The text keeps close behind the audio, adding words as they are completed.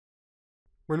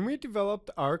When we developed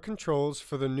our controls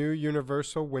for the new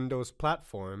Universal Windows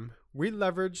platform, we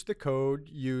leveraged the code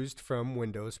used from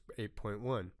Windows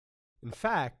 8.1. In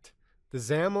fact, the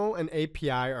XAML and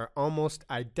API are almost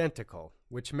identical,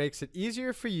 which makes it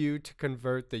easier for you to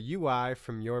convert the UI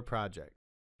from your project.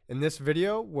 In this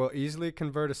video, we'll easily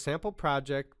convert a sample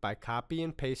project by copy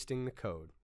and pasting the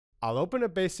code. I'll open a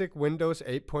basic Windows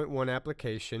 8.1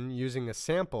 application using a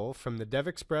sample from the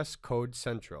DevExpress Code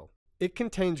Central. It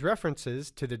contains references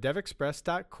to the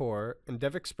DevExpress.core and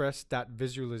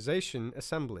DevExpress.visualization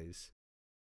assemblies.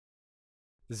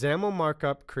 The XAML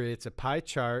markup creates a pie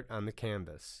chart on the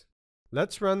canvas.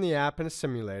 Let's run the app in a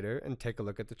simulator and take a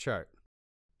look at the chart.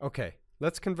 Okay,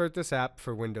 let's convert this app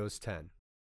for Windows 10.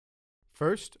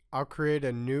 First, I'll create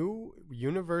a new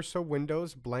Universal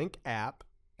Windows blank app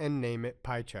and name it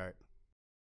pie chart.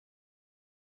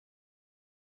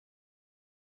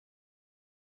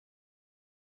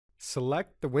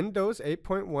 Select the Windows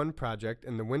 8.1 project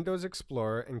in the Windows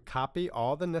Explorer and copy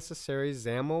all the necessary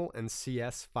XAML and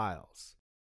CS files.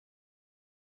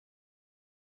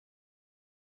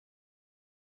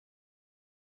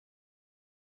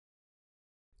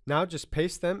 Now just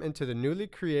paste them into the newly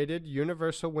created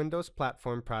Universal Windows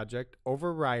Platform project,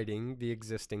 overriding the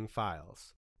existing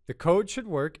files. The code should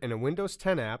work in a Windows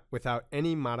 10 app without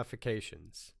any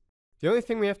modifications. The only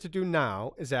thing we have to do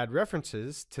now is add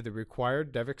references to the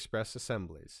required DevExpress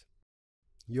assemblies.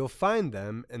 You'll find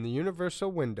them in the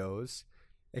Universal Windows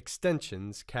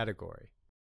Extensions category.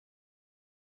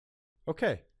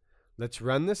 Okay, let's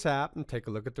run this app and take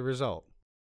a look at the result.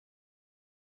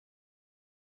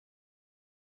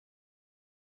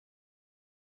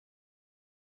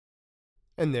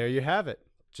 And there you have it.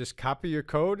 Just copy your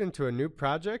code into a new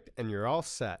project and you're all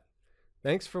set.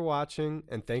 Thanks for watching,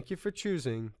 and thank you for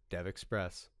choosing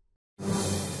DevExpress.